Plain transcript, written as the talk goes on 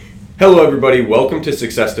Hello everybody, welcome to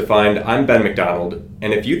Success Defined. I'm Ben McDonald,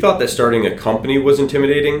 and if you thought that starting a company was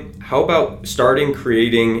intimidating, how about starting,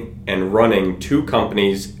 creating, and running two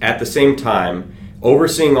companies at the same time,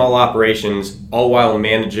 overseeing all operations, all while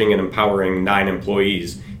managing and empowering 9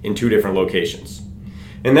 employees in 2 different locations?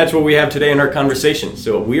 And that's what we have today in our conversation.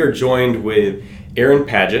 So we are joined with Aaron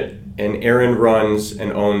Paget, and Aaron runs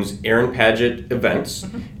and owns Aaron Paget Events,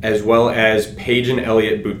 as well as Paige and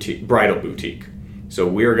Elliott Bridal Boutique. So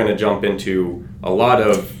we're going to jump into a lot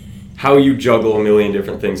of how you juggle a million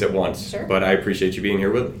different things at once. Sure. But I appreciate you being here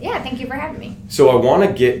with me. Yeah, thank you for having me. So I want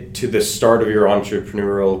to get to the start of your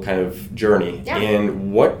entrepreneurial kind of journey. Yeah.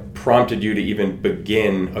 And what prompted you to even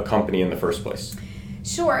begin a company in the first place?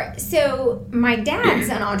 Sure. So my dad's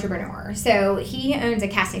an entrepreneur. So he owns a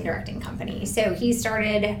casting directing company. So he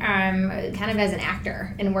started kind of as an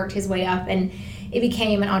actor and worked his way up, and it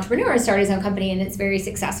became an entrepreneur and started his own company, and it's very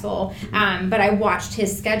successful. But I watched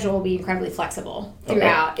his schedule be incredibly flexible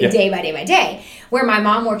throughout, day by day by day, where my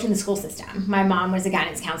mom worked in the school system. My mom was a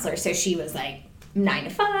guidance counselor, so she was like 9 to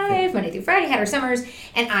 5, Monday through Friday, had her summers,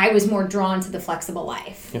 and I was more drawn to the flexible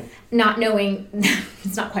life, not knowing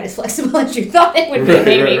it's not quite as flexible as you thought it would be,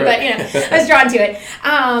 maybe, but I was drawn to it.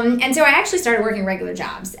 And so I actually started working regular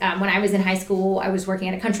jobs. When I was in high school, I was working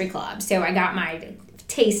at a country club, so I got my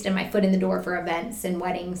taste and my foot in the door for events and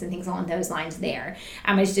weddings and things along those lines there.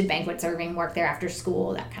 I just did banquet serving, worked there after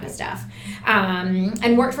school, that kind of stuff.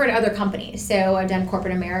 And worked for other companies. So I've done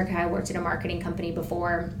corporate America. I worked at a marketing company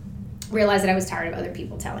before. Realized that I was tired of other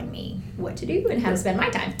people telling me what to do and how to spend my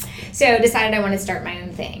time. So decided I wanted to start my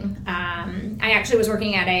own thing. I actually was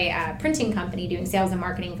working at a printing company doing sales and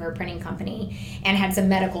marketing for a printing company and had some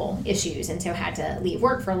medical issues, and so had to leave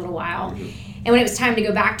work for a little while. And when it was time to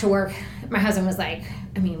go back to work, my husband was like,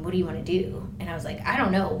 what do you want to do? And I was like, I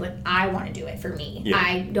don't know, but I want to do it for me. Yeah.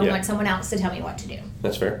 I don't want someone else to tell me what to do.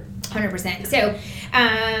 That's fair. 100%. So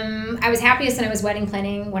I was happiest when I was wedding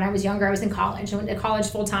planning. When I was younger, I was in college. I went to college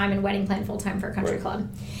full-time and wedding plan full-time for a country club.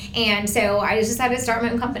 And so I just decided to start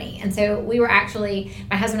my own company. And so we were actually,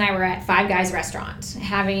 my husband and I were at Five Guys restaurant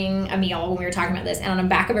having a meal when we were talking about this. And on the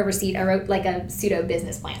back of a receipt, I wrote like a pseudo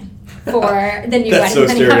business plan for the new wedding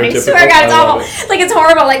planning company. I swear to God, it's awful. Like, it's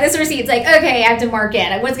horrible. Like, this receipt's like, okay, I have to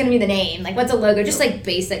market. What's going to be the name? Like, what's a logo? Just like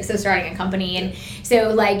basics of starting a company. And so,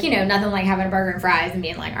 like, nothing like having a burger and fries and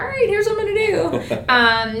being like, all right, here's what I'm going to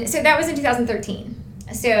do. So that was in 2013.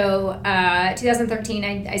 So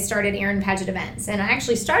 2013, I started Aaron Paget Events, and I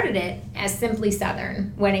actually started it as Simply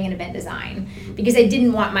Southern Wedding and Event Design because I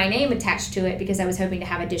didn't want my name attached to it because I was hoping to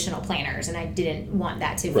have additional planners, and I didn't want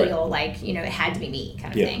that to feel like, it had to be me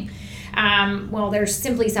kind of thing. Well, there's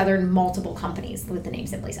Simply Southern multiple companies with the name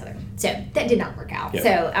Simply Southern. So that did not work out.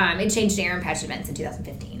 So it changed to Aaron Paget Events in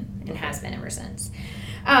 2015 and has been ever since.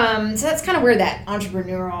 So that's kind of where that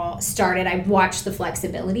entrepreneurial started. I watched the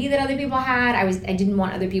flexibility that other people had. I didn't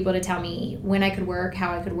want other people to tell me when I could work,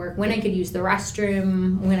 how I could work, when I could use the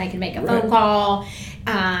restroom, when I could make a phone call.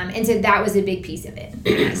 And so that was a big piece of it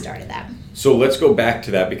when I started that. So let's go back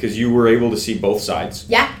to that because you were able to see both sides.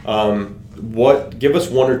 Yeah. Give us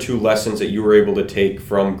 1 or 2 lessons that you were able to take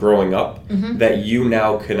from growing up that you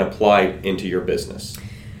now can apply into your business?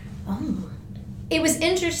 It was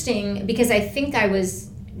interesting because I think I was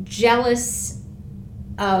jealous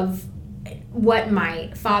of what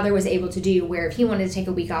my father was able to do, where if he wanted to take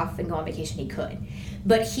a week off and go on vacation, he could.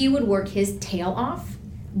 But he would work his tail off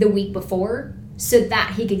the week before so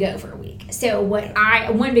that he could go for a week. So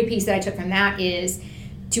one big piece that I took from that is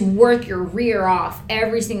to work your rear off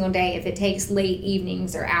every single day if it takes late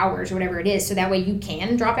evenings or hours or whatever it is, so that way you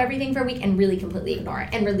can drop everything for a week and really completely ignore it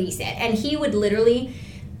and release it. And he would literally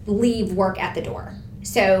leave work at the door.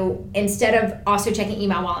 So instead of also checking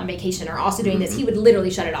email while on vacation or also doing this, he would literally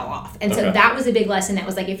shut it all off. And so that was a big lesson that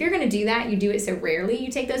was like, if you're going to do that, you do it so rarely, you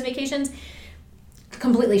take those vacations,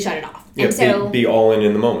 completely shut it off. Yeah, and so be all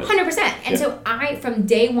in the moment. 100%. And so from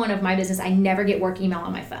day one of my business, I never get work email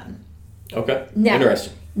on my phone. Okay. Never.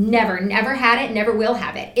 Interesting. Never had it, never will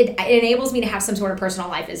have it. It enables me to have some sort of personal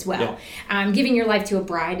life as well. Giving your life to a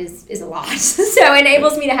bride is a lot. So it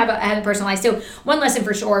enables me to have a personal life. So one lesson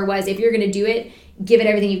for sure was, if you're going to do it, give it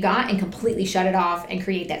everything you've got and completely shut it off and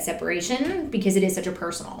create that separation, because it is such a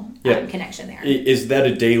personal connection there. Is that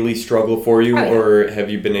a daily struggle for you, or have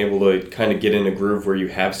you been able to kind of get in a groove where you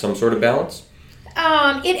have some sort of balance?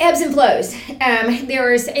 It ebbs and flows.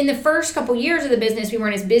 In the first couple years of the business, we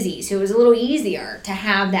weren't as busy, so it was a little easier to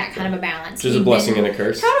have that kind of a balance. Which is a blessing and a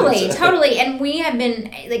curse. Totally. And we have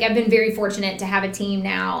been, I've been very fortunate to have a team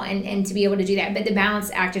now and to be able to do that. But the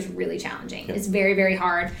balance act is really challenging. It's very, very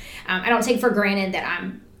hard. I don't take for granted that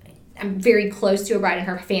I'm I'm very close to a bride and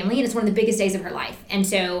her family, and it's one of the biggest days of her life. And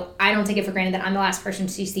so I don't take it for granted that I'm the last person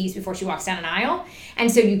she sees before she walks down an aisle.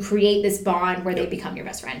 And so you create this bond where they become your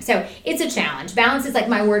best friend. So it's a challenge. Balance is like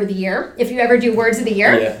my word of the year. If you ever do words of the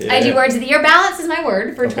year, I do words of the year. Balance is my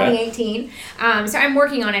word for 2018. So I'm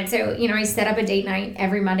working on it. So, I set up a date night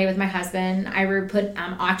every Monday with my husband. I would put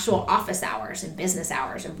actual office hours and business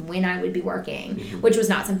hours of when I would be working, which was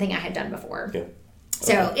not something I had done before. Yeah.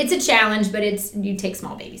 So it's a challenge, but you take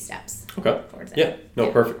small baby steps. Okay. Towards it. Yeah. No,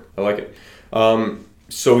 perfect. I like it.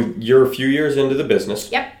 So you're a few years into the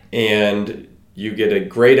business. Yep. And you get a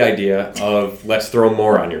great idea of let's throw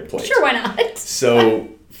more on your plate. Sure, why not? So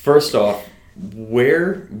first off,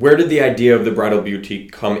 where did the idea of the bridal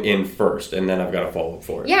boutique come in first? And then I've got a follow-up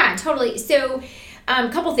for it. Yeah, totally. So a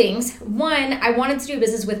couple things. One, I wanted to do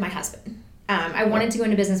business with my husband. I wanted to go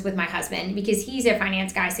into business with my husband because he's a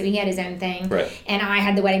finance guy, so he had his own thing. Right. And I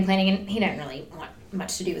had the wedding planning, and he didn't really want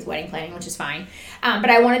much to do with wedding planning, which is fine. But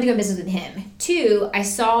I wanted to go in business with him. Two, I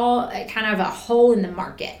saw kind of a hole in the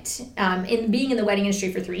market. In being in the wedding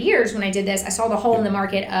industry for 3 years, when I did this, I saw the hole in the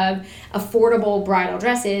market of affordable bridal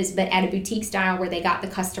dresses, but at a boutique style where they got the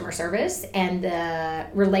customer service and the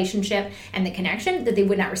relationship and the connection that they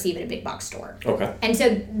would not receive at a big box store. Okay. And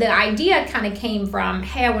so the idea kind of came from,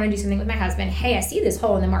 hey, I want to do something with my husband. Hey, I see this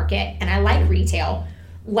hole in the market and I like retail.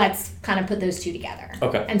 Let's kind of put those two together.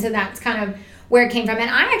 Okay. And so that's kind of where it came from. And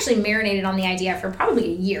I actually marinated on the idea for probably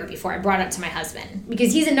a year before I brought it up to my husband,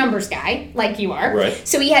 because he's a numbers guy like you are. Right.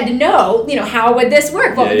 So he had to know, how would this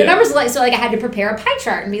work? What would the numbers look like? So I had to prepare a pie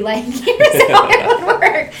chart and be like, here's how it would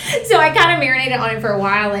work. So I kind of marinated on it for a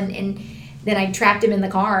while, and then I trapped him in the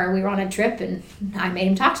car. We were on a trip, and I made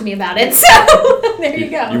him talk to me about it. So there you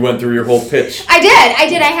go. You went through your whole pitch. I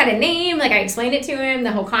did. I had a name. Like, I explained it to him,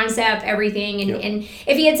 the whole concept, everything. And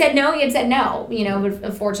if he had said no, he had said no.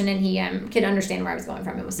 But fortunate he could understand where I was going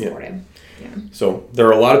from and was supportive. Yeah. So there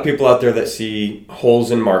are a lot of people out there that see holes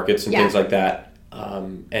in markets and things like that.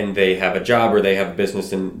 And they have a job or they have a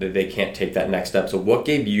business and they can't take that next step. So what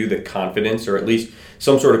gave you the confidence, or at least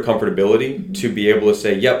some sort of comfortability, to be able to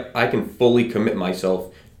say, yep, I can fully commit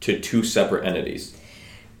myself to two separate entities?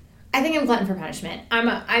 I think I'm glutton for punishment. I'm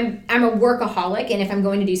a workaholic, and if I'm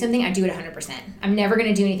going to do something, I do it 100%. I'm never going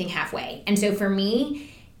to do anything halfway. And so for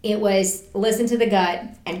me, it was listen to the gut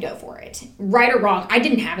and go for it. Right or wrong, I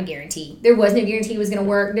didn't have a guarantee. There was no guarantee it was going to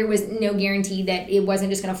work. There was no guarantee that it wasn't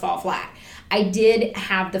just going to fall flat. I did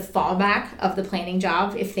have the fallback of the planning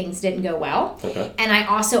job if things didn't go well. Okay. And I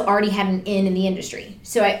also already had an in the industry.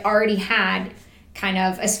 So I already had kind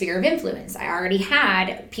of a sphere of influence. I already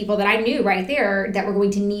had people that I knew right there that were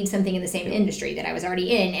going to need something in the same industry that I was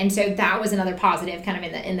already in. And so that was another positive kind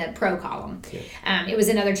of in the pro column. Yeah. It was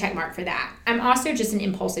another check mark for that. I'm also just an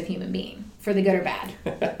impulsive human being, for the good or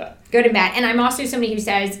bad. Good and bad. And I'm also somebody who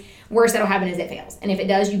says, worst that'll happen is it fails. And if it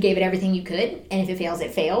does, you gave it everything you could. And if it fails,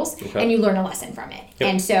 it fails. Okay. And you learn a lesson from it. Yep.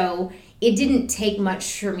 And so it didn't take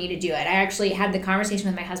much for me to do it. I actually had the conversation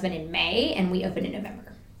with my husband in May, and we opened in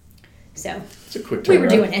November. So it's a quick turnaround. We were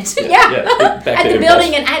doing it. Yeah. I had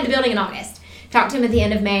the building in August. Talked to him at the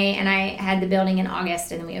end of May, and I had the building in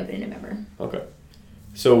August, and then we opened in November. Okay.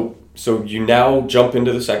 So you now jump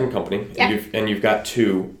into the second company, yeah. and you've got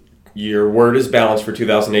two. Your word is balance for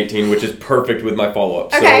 2018, which is perfect with my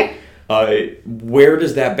follow-up. Okay. So where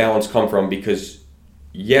does that balance come from? Because,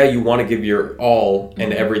 you want to give your all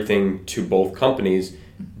and everything to both companies,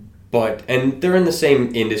 and they're in the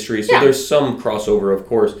same industry, so there's some crossover, of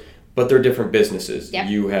course, but they're different businesses. Yep.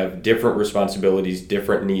 You have different responsibilities,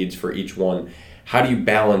 different needs for each one. How do you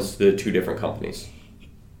balance the two different companies?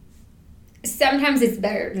 Sometimes it's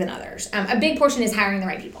better than others. A big portion is hiring the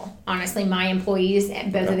right people. Honestly, my employees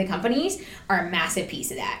at both of the companies are a massive piece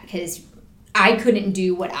of that, because I couldn't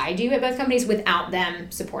do what I do at both companies without them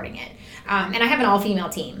supporting it. And I have an all-female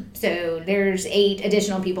team. So there's 8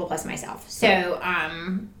 additional people plus myself. So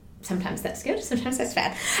sometimes that's good, sometimes that's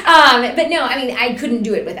bad. But no, I couldn't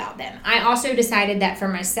do it without them. I also decided that for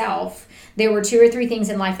myself, there were 2 or 3 things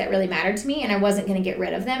in life that really mattered to me, and I wasn't going to get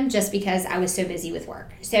rid of them just because I was so busy with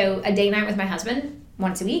work. So a date night with my husband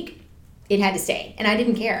once a week, it had to stay, and I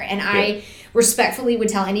didn't care. And I respectfully would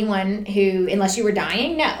tell anyone who, unless you were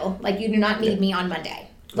dying, no, you do not need me on Monday.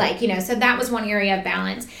 So that was one area of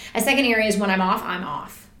balance. A second area is when I'm off, I'm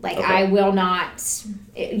off. I will not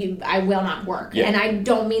work. Yeah. And I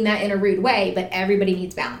don't mean that in a rude way, but everybody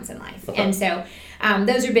needs balance in life. Okay. And so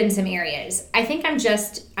those have been some areas. I think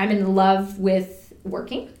I'm in love with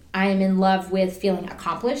working. I am in love with feeling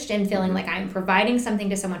accomplished and feeling like I'm providing something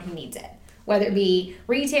to someone who needs it, whether it be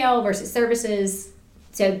retail versus services.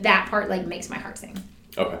 So that part makes my heart sing.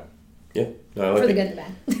 Okay. Yeah. No, I like for the it. good and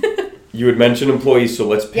the bad. You had mentioned employees, so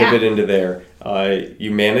let's pivot into there.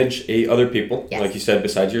 You manage 8 other people, yes. like you said,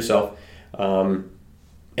 besides yourself,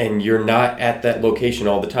 and you're not at that location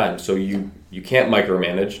all the time, so you can't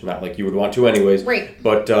micromanage, not like you would want to anyways. Right.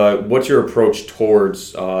 But what's your approach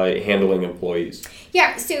towards handling employees?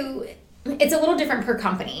 Yeah, so it's a little different per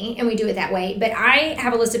company, and we do it that way, but I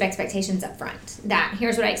have a list of expectations up front, that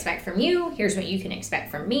here's what I expect from you, here's what you can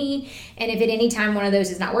expect from me, and if at any time one of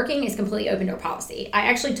those is not working, it's completely open door policy. I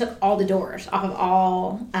actually took all the doors off of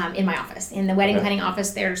all in my office. In the wedding planning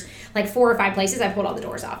office, there's like 4 or 5 places I pulled all the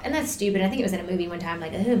doors off, and that's stupid. I think it was in a movie one time,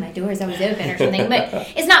 like, oh, my door's always open or something, but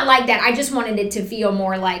it's not like that. I just wanted it to feel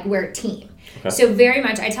more like we're a team. Okay. So very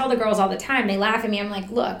much, I tell the girls all the time, they laugh at me, I'm like,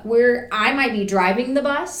 look, I might be driving the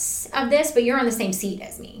bus of this, but you're on the same seat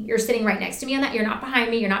as me. You're sitting right next to me on that. You're not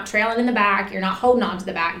behind me. You're not trailing in the back. You're not holding on to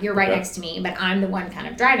the back. You're right next to me, but I'm the one kind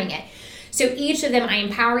of driving it. So each of them, I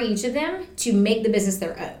empower each of them to make the business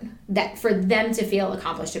their own, that for them to feel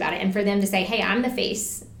accomplished about it, and for them to say, hey, I'm the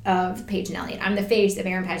face of Paige and Elliott. I'm the face of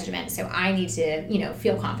Aaron Pageant Events, so I need to,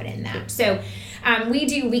 feel confident in that. So we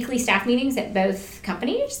do weekly staff meetings at both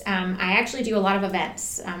companies. I actually do a lot of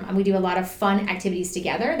events. We do a lot of fun activities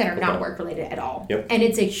together that are not work related at all. Yep. And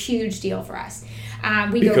it's a huge deal for us.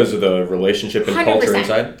 Because of the relationship and culture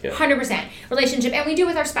inside? Yeah. 100% relationship. And we do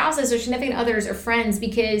with our spouses or significant others or friends,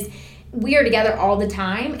 because we are together all the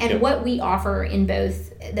time. And what we offer in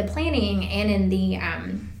both the planning and in the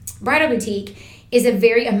bridal boutique is a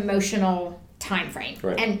very emotional time frame.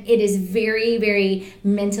 Right. And it is very, very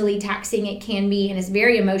mentally taxing. It can be, and it's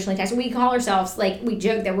very emotionally taxing. We call ourselves, we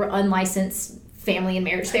joke that we're unlicensed family and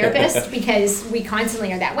marriage therapists because we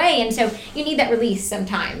constantly are that way. And so you need that release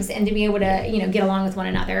sometimes, and to be able to, get along with one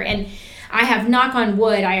another. And I have, knock on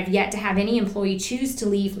wood, I have yet to have any employee choose to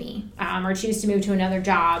leave me or choose to move to another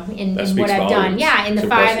job in what I've done. Yeah, in the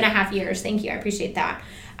 5.5 years. Thank you. I appreciate that.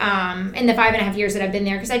 In the 5.5 years that I've been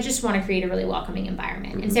there, because I just want to create a really welcoming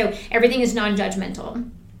environment. Mm-hmm. And so everything is non-judgmental.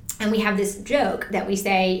 And we have this joke that we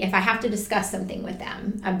say, if I have to discuss something with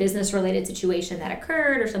them, a business-related situation that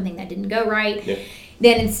occurred or something that didn't go right,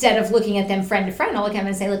 then instead of looking at them friend to friend, I'll look at them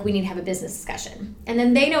and say, look, we need to have a business discussion. And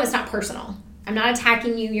then they know it's not personal. I'm not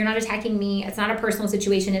attacking you. You're not attacking me. It's not a personal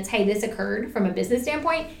situation. It's, hey, this occurred from a business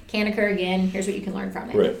standpoint. Can occur again. Here's what you can learn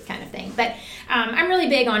from it, kind of thing. But I'm really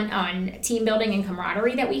big on team building and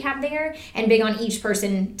camaraderie that we have there, and big on each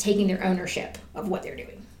person taking their ownership of what they're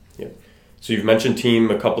doing. Yeah. So you've mentioned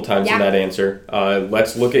team a couple times in that answer.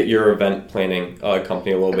 Let's look at your event planning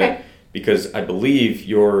company a little bit, because I believe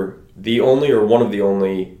you're the only or one of the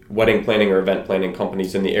only wedding planning or event planning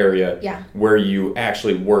companies in the area where you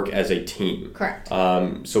actually work as a team. Correct.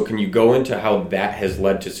 So can you go into how that has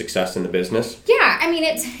led to success in the business? Yeah, I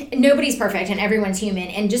mean, nobody's perfect and everyone's human,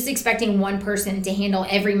 and just expecting one person to handle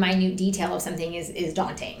every minute detail of something is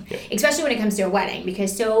daunting, especially when it comes to a wedding,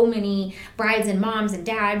 because so many brides and moms and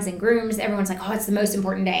dads and grooms, everyone's like, oh, it's the most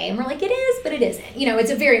important day. And we're like, it is, but it isn't.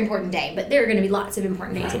 It's a very important day, but there are going to be lots of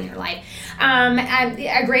important days in your life.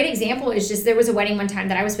 A great example is just, there was a wedding one time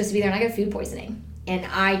that I was supposed to be there, and I got food poisoning. And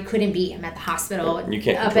I couldn't be. I'm at the hospital you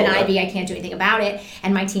can't up in Ivy. I can't do anything about it.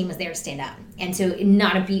 And my team was there to stand up. And so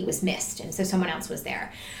not a beat was missed. And so someone else was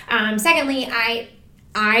there. Secondly,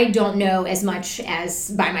 I don't know as much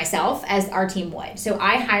as by myself as our team would. So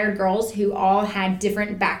I hired girls who all had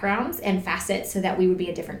different backgrounds and facets so that we would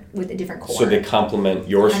be with a different core. So they complement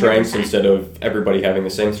your 100%. Strengths instead of everybody having the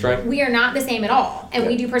same strength? We are not the same at all. And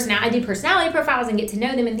we do I do personality profiles and get to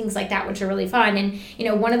know them and things like that, which are really fun. And,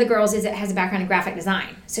 one of the girls has a background in graphic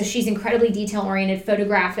design. So she's incredibly detail-oriented,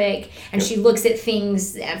 photographic, and she looks at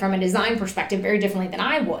things from a design perspective very differently than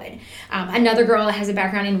I would. Another girl has a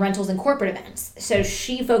background in rentals and corporate events. So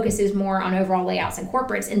she focuses more on overall layouts and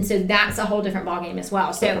corporates, and so that's a whole different ballgame as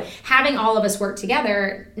well. So having all of us work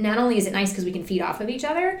together, not only is it nice because we can feed off of each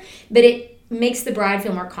other, but it makes the bride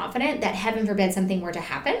feel more confident that, heaven forbid something were to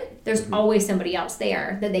happen, there's always somebody else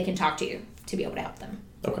there that they can talk to be able to help them.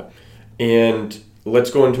 Okay. And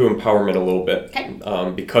let's go into empowerment a little bit.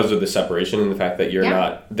 Okay. Because of the separation and the fact that you're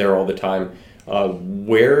not there all the time.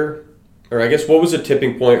 What was a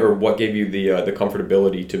tipping point, or what gave you the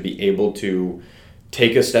comfortability to be able to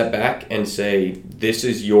take a step back and say, this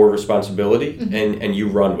is your responsibility, and you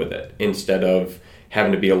run with it, instead of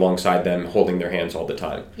having to be alongside them holding their hands all the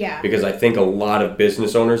time? Yeah. Because I think a lot of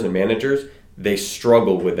business owners and managers, they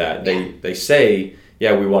struggle with that. They say,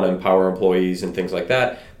 yeah, we want to empower employees and things like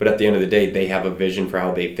that. But at the end of the day, they have a vision for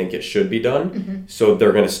how they think it should be done. So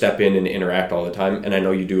they're going to step in and interact all the time. And I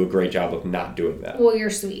know you do a great job of not doing that. Well, you're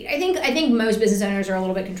sweet. I think most business owners are a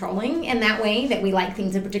little bit controlling in that way, that we like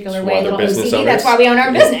things a particular way, a little OCD. That's why we own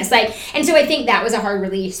our business. And so I think that was a hard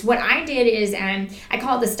release. What I did is I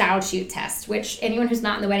call it the style shoot test, which anyone who's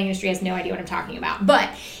not in the wedding industry has no idea what I'm talking about. But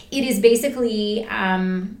it is basically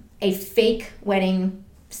a fake wedding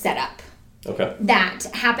setup. Okay. That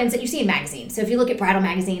happens that you see in magazines. So if you look at bridal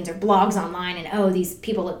magazines or blogs online and, these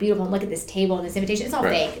people look beautiful and look at this table and this invitation, it's all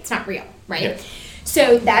fake. It's not real, right? Yeah.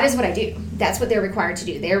 So that is what I do. That's what they're required to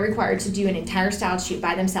do. They're required to do an entire style shoot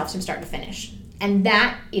by themselves from start to finish. And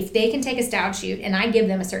that, if they can take a style shoot, and I give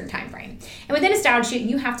them a certain time frame. And within a style shoot,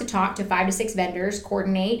 you have to talk to 5 to 6 vendors,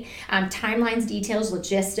 coordinate timelines, details,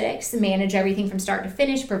 logistics, manage everything from start to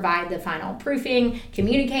finish, provide the final proofing,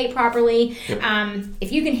 communicate properly. Yep.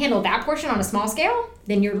 If you can handle that portion on a small scale,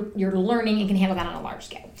 then you're learning and can handle that on a large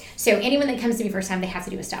scale. So anyone that comes to me first time, they have to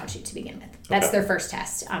do a style shoot to begin with. That's their first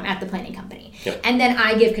test at the planning company. Yep. And then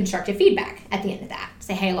I give constructive feedback at the end of that.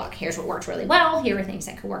 Say, hey, look, here's what worked really well. Here are things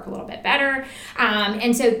that could work a little bit better.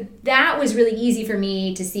 And so that was really easy for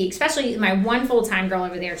me to see, especially my one full-time girl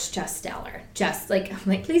over there is just stellar. Just like, I'm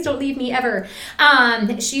like, please don't leave me ever.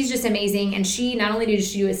 She's just amazing. And she, not only did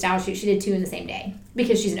she do a style shoot, she did 2 in the same day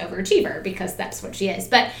because she's an overachiever, because that's what she is.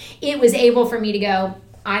 But it was able for me to go,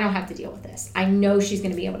 I don't have to deal with this. I know she's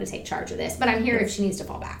going to be able to take charge of this, but I'm here if she needs to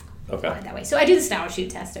fall back. Okay. That way. So I do the style shoot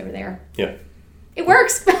test over there. Yeah. It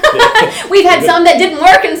works. We've had some that didn't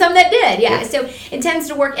work and some that did. Yeah. So it tends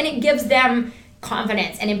to work, and it gives them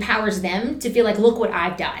confidence and empowers them to feel like, look what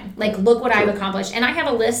I've done. Like, look what I've accomplished. And I have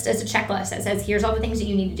a list as a checklist that says, here's all the things that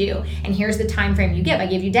you need to do, and here's the time frame you give. I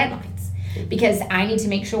give you deadlines, because I need to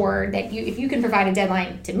make sure that if you can provide a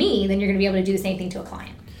deadline to me, then you're going to be able to do the same thing to a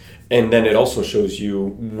client. And then it also shows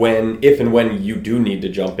you if and when you do need to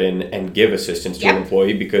jump in and give assistance to an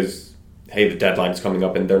employee, because, hey, the deadline's coming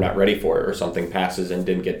up and they're not ready for it, or something passes and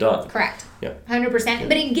didn't get done. Correct. Yeah. 100%. Yeah.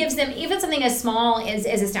 But it gives them, even something as small as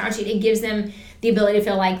a style sheet, it gives them the ability to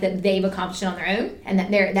feel like that they've accomplished it on their own, and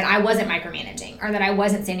that I wasn't micromanaging, or that I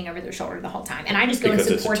wasn't standing over their shoulder the whole time. And I just go and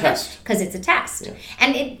support them because it's a test. Yeah.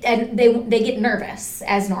 And they get nervous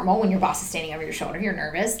as normal when your boss is standing over your shoulder. You're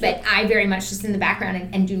nervous. But I very much just in the background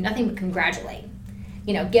and do nothing but congratulate.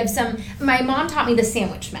 Give some. My mom taught me the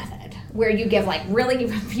sandwich method, where you give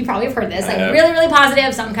really, you probably have heard this, really, really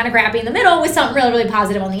positive, something kind of crappy in the middle with something really, really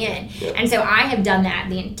positive on the end. Yep. And so I have done that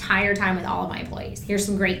the entire time with all of my employees. Here's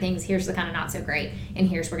some great things, here's the kind of not so great,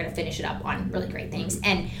 and we're going to finish it up on really great things.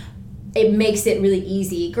 And it makes it really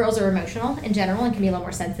easy. Girls are emotional in general and can be a little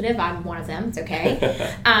more sensitive. I'm one of them. It's okay.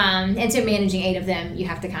 And so managing 8 of them, you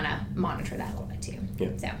have to kind of monitor that a little bit too.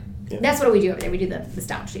 Yep. So that's what we do over there. We do the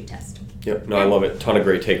style sheet test. Yep. No, I love it. Ton of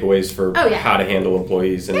great takeaways for how to handle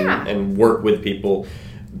employees and work with people,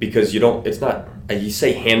 because it's not, you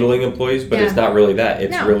say handling employees, but it's not really that.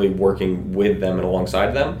 It's really working with them and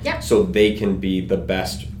alongside them so they can be the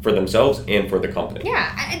best for themselves and for the company.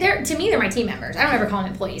 Yeah. To me, they're my team members. I don't ever call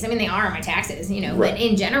them employees. I mean, they are on my taxes, but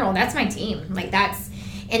in general, that's my team.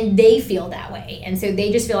 And they feel that way. And so they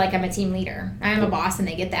just feel like I'm a team leader. I am a boss, and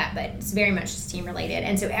they get that, but it's very much just team related.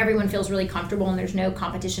 And so everyone feels really comfortable, and there's no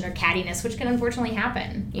competition or cattiness, which can unfortunately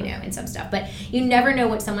happen, in some stuff. But you never know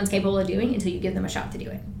what someone's capable of doing until you give them a shot to do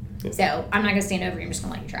it. Yeah. So I'm not going to stand over you. I'm just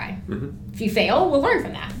going to let you try. Mm-hmm. If you fail, we'll learn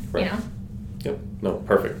from that, Yep. No,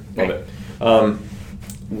 perfect. Love it.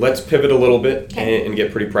 Let's pivot a little bit and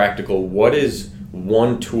get pretty practical. What is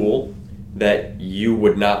one tool that you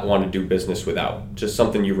would not want to do business without? Just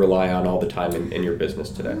something you rely on all the time in your business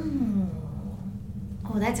today.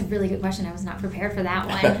 Oh, that's a really good question. I was not prepared for that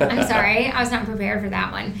one. I'm sorry. I was not prepared for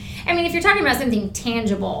that one. I mean, if you're talking about something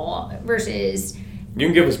tangible versus... You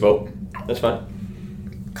can give us both. That's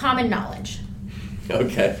fine. Common knowledge.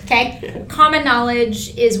 Okay. Yeah. Common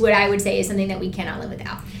knowledge is what I would say is something that we cannot live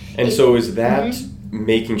without. And so is that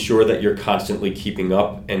making sure that you're constantly keeping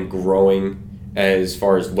up and growing as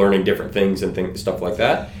far as learning different things and stuff like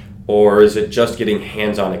that? Or is it just getting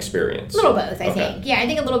hands-on experience? A little both, I think. Yeah, I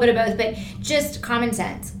think a little bit of both, but just common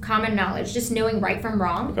sense, common knowledge, just knowing right from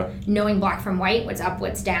wrong, knowing black from white, what's up,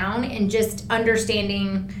 what's down, and just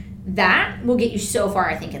understanding that will get you so far,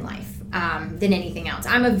 I think, in life than anything else.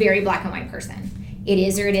 I'm a very black and white person. It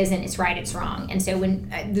is or it isn't, it's right, it's wrong. And so when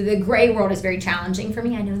the gray world is very challenging for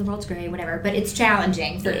me, I know the world's gray, whatever, but it's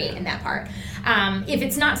challenging for me in that part. If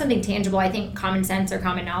it's not something tangible, I think common sense or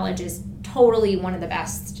common knowledge is totally one of the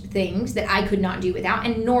best things that I could not do without,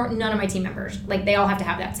 and none of my team members. They all have to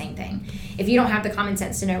have that same thing. If you don't have the common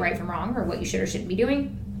sense to know right from wrong or what you should or shouldn't be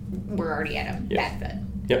doing, we're already at a bad foot.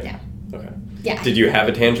 Yep. Yeah. Okay. Yeah. Did you have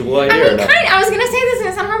a tangible idea or not? I was going to say this and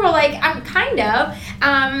it sounds horrible. Like, I'm kind of.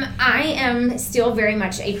 I am still very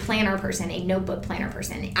much a planner person, a notebook planner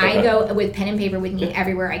person. Okay. I go with pen and paper with me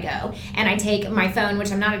everywhere I go. And I take my phone,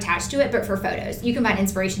 which I'm not attached to it, but for photos. You can find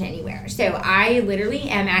inspiration anywhere. So I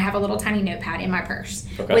literally I have a little tiny notepad in my purse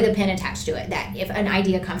with a pen attached to it that if an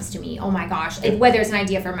idea comes to me, oh my gosh, whether it's an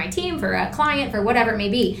idea for my team, for a client, for whatever it may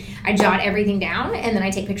be, I jot everything down and then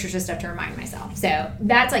I take pictures of stuff to remind myself. So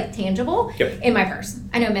that's like tangible in my purse.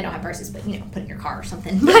 I know men don't have purses, but put it in your car or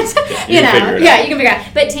something. But you can figure it out.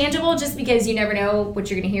 But tangible, just because you never know what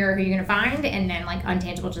you're going to hear or who you're going to find, and then like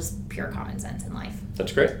untangible, just pure common sense in life.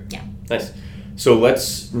 That's great. Yeah. Nice. So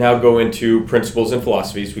let's now go into principles and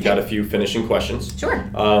philosophies. We got a few finishing questions. Sure.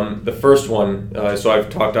 The first one, so I've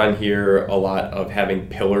talked on here a lot of having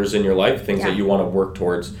pillars in your life, things that you want to work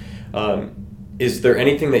towards. Is there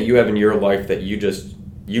anything that you have in your life that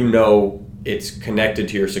you know it's connected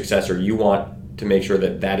to your success, or you want to make sure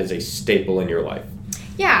that is a staple in your life?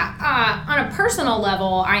 Yeah, on a personal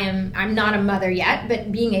level, I'm not a mother yet,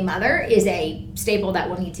 but being a mother is a staple that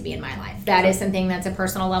will need to be in my life. That is something that's a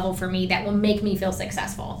personal level for me that will make me feel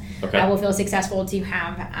successful. Okay. I will feel successful to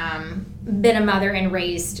have been a mother and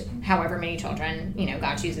raised however many children,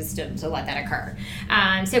 God chooses to let that occur.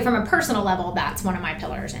 So from a personal level, that's one of my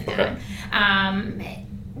pillars in that. Okay.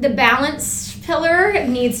 The balance pillar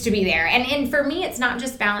needs to be there. And for me, it's not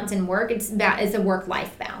just balance in work. It's a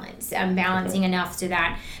work-life balance. I'm balancing enough so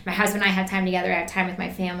that my husband and I have time together. I have time with my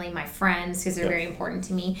family, my friends, because they're very important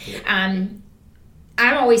to me.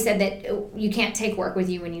 I've always said that you can't take work with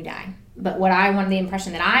you when you die. But the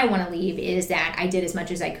impression that I want to leave is that I did as much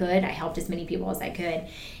as I could. I helped as many people as I could.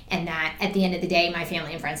 And that at the end of the day, my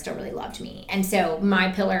family and friends still really loved me. And so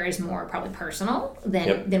my pillar is more probably personal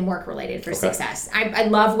than work related for success. I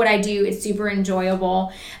love what I do. It's super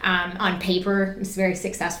enjoyable. On paper, it's very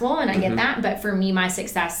successful, and I get that. But for me, my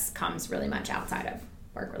success comes really much outside of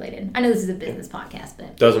work related. I know this is a business podcast,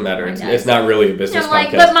 but doesn't matter. It's not really a business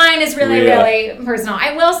podcast. But mine is really personal.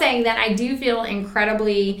 I will say that I do feel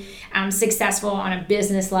incredibly successful on a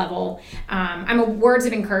business level. Words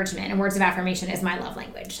of encouragement and words of affirmation is my love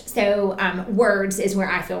language. So words is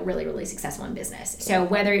where I feel really, really successful in business. So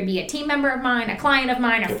whether it be a team member of mine, a client of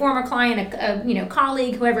mine, a former client, a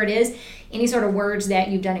colleague, whoever it is, any sort of words that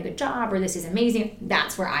you've done a good job or this is amazing,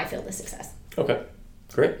 that's where I feel the success. Okay,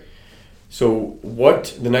 great. So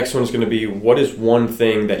the next one's going to be, what is one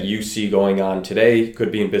thing that you see going on today, could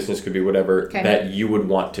be in business, could be whatever, that you would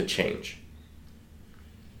want to change?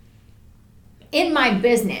 In my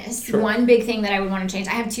business, one big thing that I would want to change,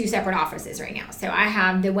 I have 2 separate offices right now. So I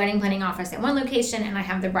have the wedding planning office at one location and I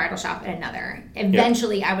have the bridal shop at another.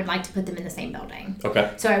 Eventually, I would like to put them in the same building.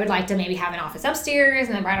 Okay. So I would like to maybe have an office upstairs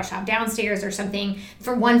and the bridal shop downstairs or something,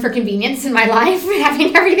 for convenience in my life,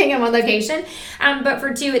 having everything in one location. But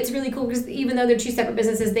for 2, it's really cool because even though they're 2 separate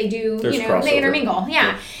businesses, they do, they intermingle.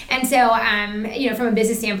 Yeah. And so, from a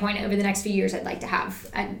business standpoint, over the next few years, I'd like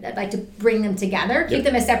to bring them together, keep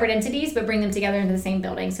them as separate entities, but bring them together into the same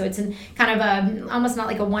building, so it's in kind of almost not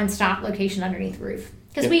like a one-stop location underneath the roof.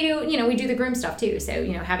 Because we do the groom stuff too, so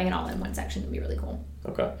having it all in one section would be really cool.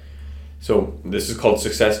 Okay, so this is called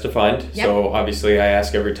Success Defined. Yep. So obviously, I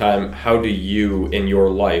ask every time, how do you in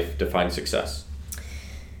your life define success?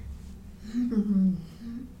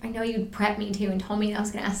 I know you prepped me too and told me I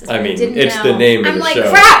was going to ask this. It's the name of the show. I'm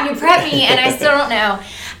like, crap, you prepped me, and I still don't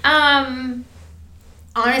know.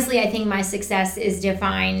 Honestly, I think my success is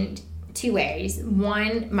defined 2 ways.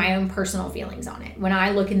 One, my own personal feelings on it. When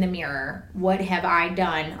I look in the mirror, what have I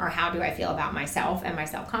done, or how do I feel about myself and my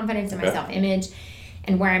self-confidence and my self-image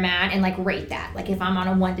and where I'm at, and rate that. If I'm on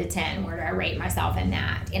a 1 to 10, where do I rate myself in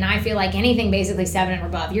that? And I feel like anything basically 7 and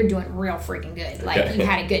above, you're doing real freaking good. You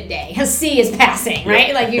had a good day. A C is passing,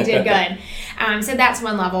 right? You did good. So that's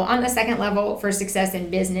one level. On the second level for success in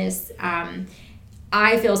business,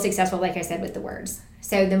 I feel successful, like I said, with the words.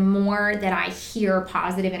 So the more that I hear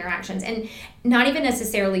positive interactions, and not even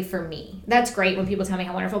necessarily for me. That's great when people tell me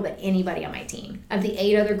how wonderful, but anybody on my team. Of the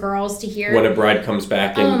 8 other girls to hear. When a bride comes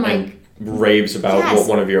back and raves about what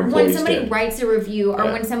one of your employees did. When somebody writes a review, or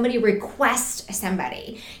when somebody requests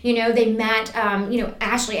somebody. They met,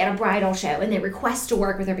 Ashley at a bridal show, and they request to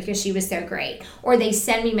work with her because she was so great. Or they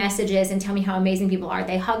send me messages and tell me how amazing people are.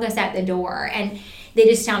 They hug us at the door, and they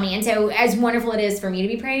just tell me. And so as wonderful it is for me to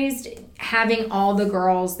be praised, having all the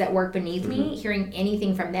girls that work beneath me, hearing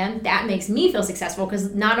anything from them, that makes me feel successful,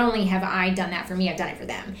 because not only have I done that for me, I've done it for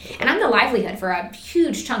them. And I'm the livelihood for a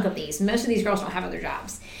huge chunk of these. Most of these girls don't have other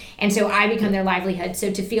jobs. And so I become their livelihood.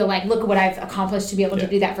 So to feel like, look at what I've accomplished to be able to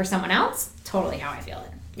do that for someone else, totally how I feel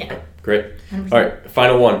it. Yeah. Okay, great. 100%. All right,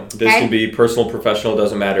 final one. This Okay. can be personal, professional,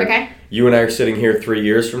 doesn't matter. Okay. You and I are sitting here 3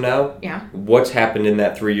 years from now. Yeah. What's happened in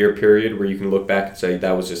that 3-year period where you can look back and say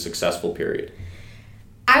that was a successful period?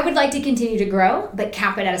 I would like to continue to grow, but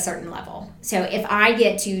cap it at a certain level. So if I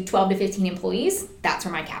get to 12 to 15 employees, that's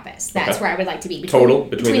where my cap is. That's where I would like to be. Total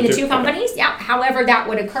between the two Okay. companies. Yeah. However that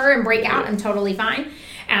would occur and break out, I'm totally fine.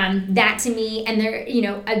 That to me, and they're,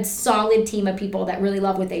 a solid team of people that really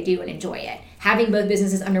love what they do and enjoy it. Having both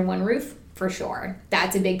businesses under one roof, for sure.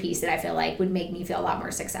 That's a big piece that I feel like would make me feel a lot more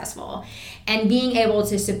successful. And being able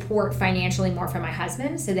to support financially more from my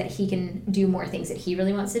husband so that he can do more things that he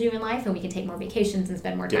really wants to do in life and we can take more vacations and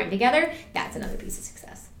spend more time together, that's another piece of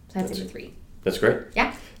success. So that's the 3. That's great.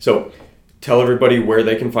 Yeah. So tell everybody where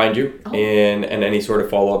they can find you and any sort of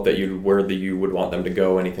follow-up where you would want them to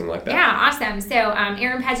go, anything like that. Yeah, awesome. So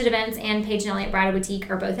Erin Paget Events and Paige and Elliott Bridal Boutique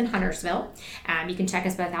are both in Huntersville. You can check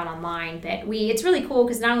us both out online. But it's really cool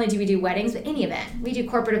because not only do we do weddings, but any event. We do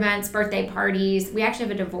corporate events, birthday parties. We actually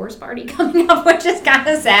have a divorce party coming up, which is kind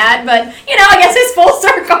of sad, but I guess it's full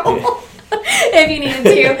circle. Yeah. If you needed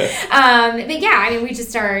to. But yeah, we just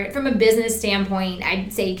start from a business standpoint.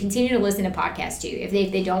 I'd say continue to listen to podcasts too. If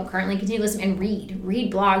they don't currently, continue to listen and read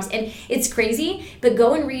blogs. And it's crazy, but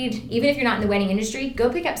go and read, even if you're not in the wedding industry, go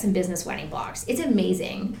pick up some business wedding blogs. It's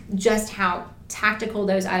amazing just how tactical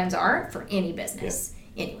those items are for any business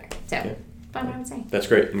anywhere. So that's what I would say. That's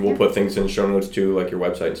great. And we'll put things in the show notes too, like your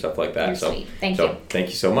website and stuff like that. You're sweet. Thank you. Thank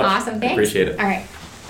you so much. Awesome. Thanks. Appreciate it. All right.